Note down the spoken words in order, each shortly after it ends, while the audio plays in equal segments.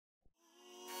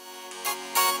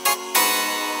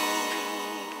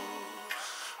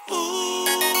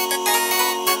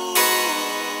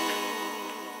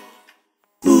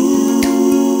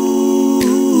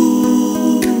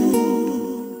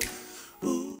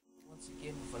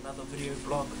another video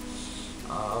vlog.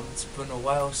 It's been a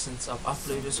while since I've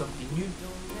uploaded something new,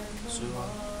 so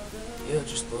yeah,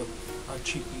 just thought I'd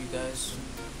treat you guys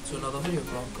to another video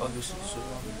vlog, obviously. So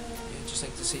yeah, just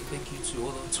like to say thank you to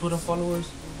all the Twitter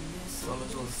followers, as well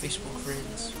as all the Facebook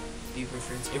friends, Vivo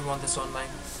friends, everyone that's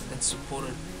online, that's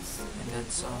supported and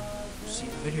that's seen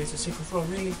the video. It's a second floor,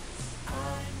 really.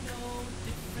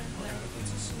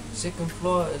 Second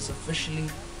floor is officially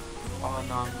on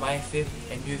my FM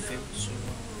and new FM, so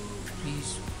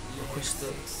please request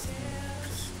it.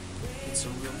 Just get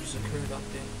some real music heard out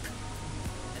there.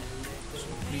 So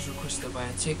please request it via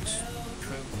text,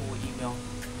 phone call, email,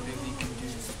 whatever you can do.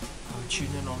 Tune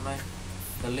in online.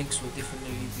 The links will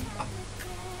definitely be up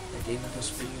at the end of this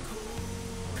video.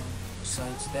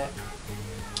 Besides that,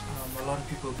 a lot of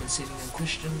people have been sending in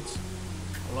questions,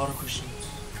 a lot of questions,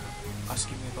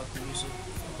 asking me about the music,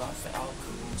 about the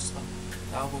album and stuff.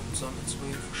 The album's on its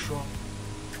way for sure.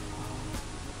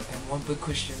 And one big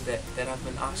question that I've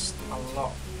been asked a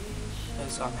lot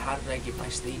is how did I get my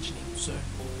stage name? So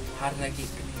how did I get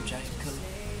the name Giantkilla?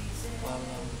 Well,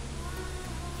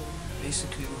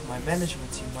 basically with my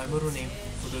management team, my middle name,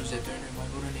 for those that don't know, my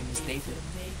middle name is David.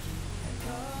 And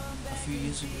a few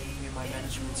years ago, me and my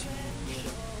management team, we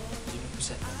had we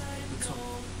sat down at the top,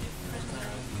 and it was kind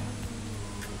of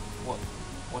like,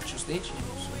 what's your stage name?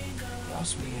 So they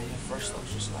asked me, and at first I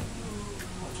was just like,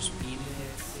 I'll just be in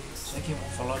there. So I came up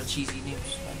with a lot of cheesy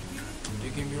names. Like,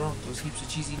 don't get me wrong, there was heaps of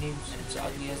cheesy names, heaps of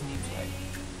ugly ass names. Like,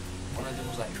 one of them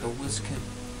was like the Whiz Kid.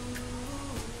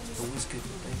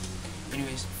 Like,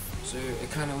 anyways, so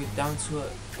it kind of went down to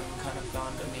it, and we kind of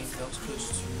found a name that was close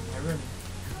to my real name.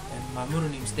 And my middle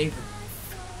name is David.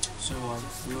 So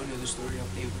we all know the story of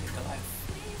David and Goliath.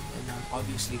 And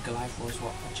obviously Goliath was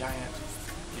a giant,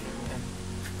 you know, and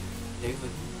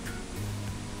David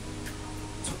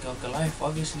took out Goliath,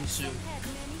 obviously. So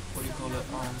what do you call it?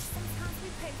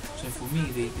 So for me,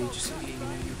 they just said, yeah, you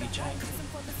know, you'll be giant.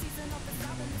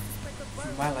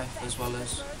 Through my life, as well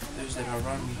as those that are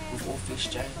around me, we've all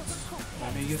faced giants. And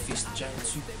I know you've faced the giant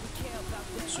too.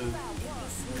 So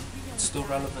it's still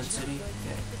relevant today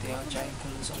that there are giant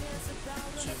killers out there.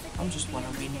 So I'm just one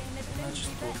of many, and I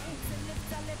just thought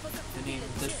the name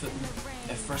did fit me.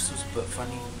 At first it was a bit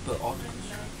funny, a bit odd,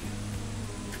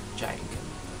 giant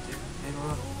killer, but later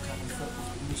on it kind of fit with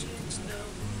the music and stuff.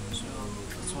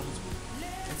 So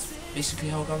that's basically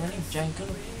how I got my name,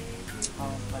 Giantkilla.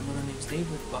 My middle name is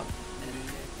David, but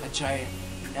a giant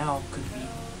now could be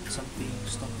something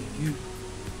stopping you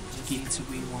from getting to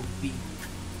where you want to be,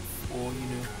 or you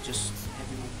know, just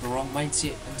having the wrong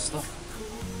mindset and stuff.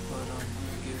 But we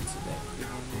won't get into that.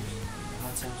 Everyone knows the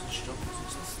hard times and struggles and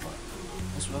stuff. But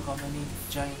that's where I got my name,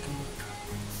 Giantkilla.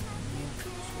 Yeah. So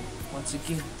once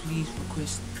again, please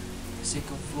request the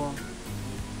second floor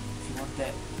if you want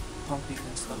that pumping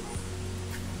and stuff.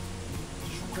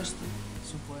 Just request it.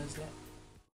 Simple as that.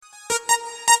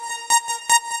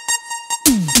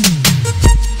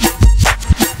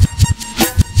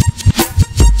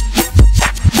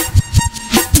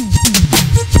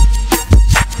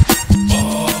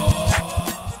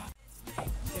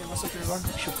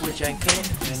 It's your boy Giantkilla,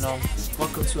 and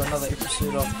welcome to another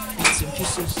episode of Bits and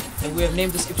Pieces. And we have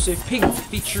named this episode Pink,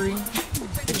 featuring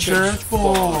the Church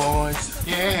Boys.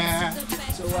 Yeah.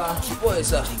 So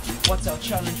boys, what's our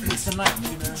challenge for tonight?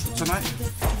 You know? Tonight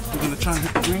we're gonna try and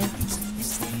hit the green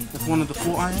with one of the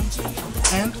 4 irons,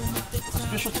 and a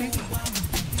specialty,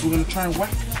 we're gonna try and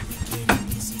whack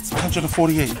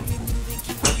 148.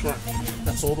 That's right.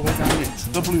 That's all the way down here.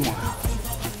 The blue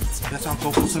one. That's our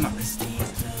goal for tonight.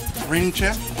 Reigning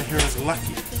champ, I hear is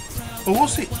lucky. But we'll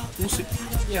see. We'll see.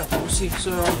 Yeah, we'll see.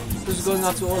 So this is going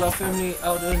out to all our family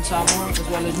out there in Samoa, as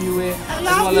well as Niue, as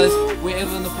well as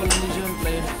wherever in the Polynesian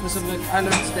Pacific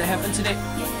Islands they have internet.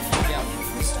 Yeah,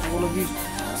 this is for all of you.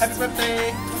 Happy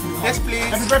birthday! Yes, please.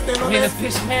 Happy birthday, Lord. May the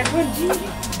piss man win.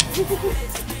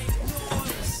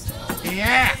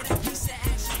 Yeah.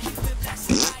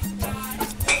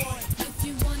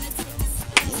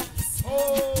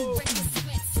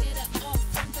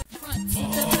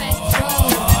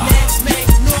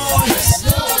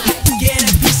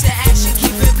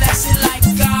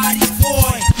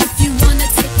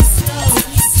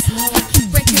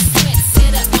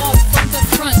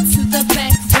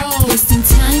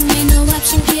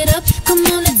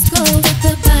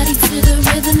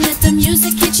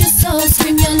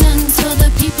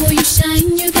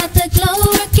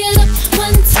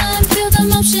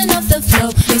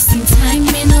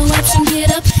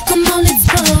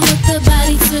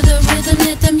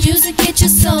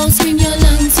 Scream your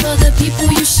lungs for the people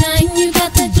you shine.